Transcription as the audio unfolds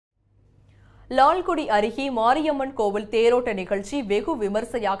லால்குடி அருகே மாரியம்மன் கோவில் தேரோட்ட நிகழ்ச்சி வெகு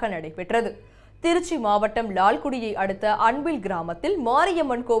விமர்சையாக நடைபெற்றது. திருச்சி மாவட்டம் லால்குடியை அடுத்த அன்பில் கிராமத்தில்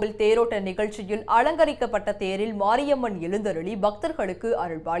மாரியம்மன் கோவில் தேரோட்ட நிகழ்ச்சியில் அலங்கரிக்கப்பட்ட தேரில் மாரியம்மன் எழுந்தருளி பக்தர்களுக்கு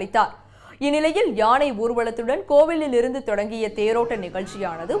அருள்பாலித்தார். இந்நிலையில் யானை ஊர்வலத்துடன் கோவிலில் இருந்து தொடங்கிய தேரோட்ட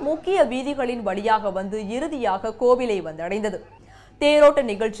நிகழ்ச்சியானது முக்கிய வீதிகளின் வழியாக வந்து இறுதியாக கோவிலை வந்தடைந்தது. தேரோட்ட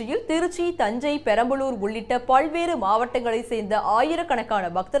நிகழ்ச்சியில் திருச்சி, தஞ்சை, பெரம்பலூர் உள்ளிட்ட பல்வேறு மாவட்டங்களைச் சேர்ந்த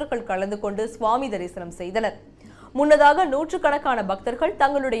ஆயிரக்கணக்கான பக்தர்கள் கலந்து கொண்டு சுவாமி தரிசனம் செய்தனர். முன்னதாக நூற்றுக்கணக்கான பக்தர்கள்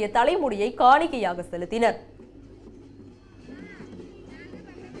தங்களுடைய தலைமுடியை காணிக்கையாக செலுத்தினர்.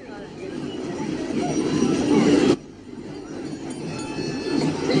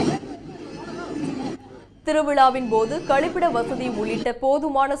 திருவிழாவின் போது கழிப்பிட வசதி உள்ளிட்ட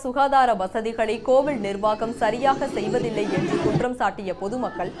போதுமான சுகாதார வசதிகளை கோவில் நிர்வாகம் சரியாக செய்வதில்லை என்று குற்றம் சாட்டிய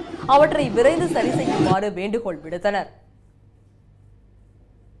பொதுமக்கள் அவற்றை விரைந்து சரி செய்யுமாறு வேண்டுகோள் விடுத்தனர்.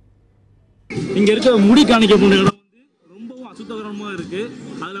 இங்க இருக்க முடி காணிக்க போன இடம் ரொம்பவும் அசுத்தகரமா இருக்கு.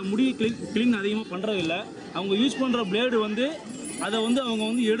 அதுல முடி கிளீன் அதிகமா பண்றதில்லை. அவங்க யூஸ் பண்ற பிளேடு அதை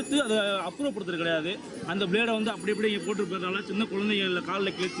அவங்க எடுத்து அதை அப்புறப்படுத்துறது கிடையாது. அந்த பிளேடை அப்படி இப்படி இங்கே போட்டு போகிறதால சின்ன குழந்தைங்க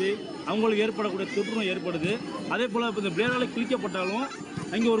காலில் கிழிச்சு அவங்களுக்கு ஏற்படக்கூடிய தொற்றுநோய் ஏற்படுது. அதே போல் இப்போ இந்த பிளேடால் கிழிக்கப்பட்டாலும்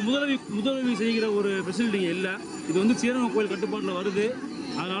அங்கே ஒரு முதலுதவி செய்கிற ஒரு ஃபெசிலிட்டி இல்லை. இது சீரக கோயில் கட்டுப்பாட்டில் வருது.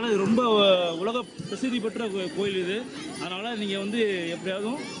 அதனால் இது ரொம்ப உலக பிரசித்தி பெற்ற கோயில் இது. அதனால் நீங்கள்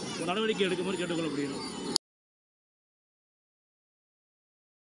எப்படியாவது நடவடிக்கை எடுக்குமாறு கேட்டுக்கொள்ளப்படுகிறோம்.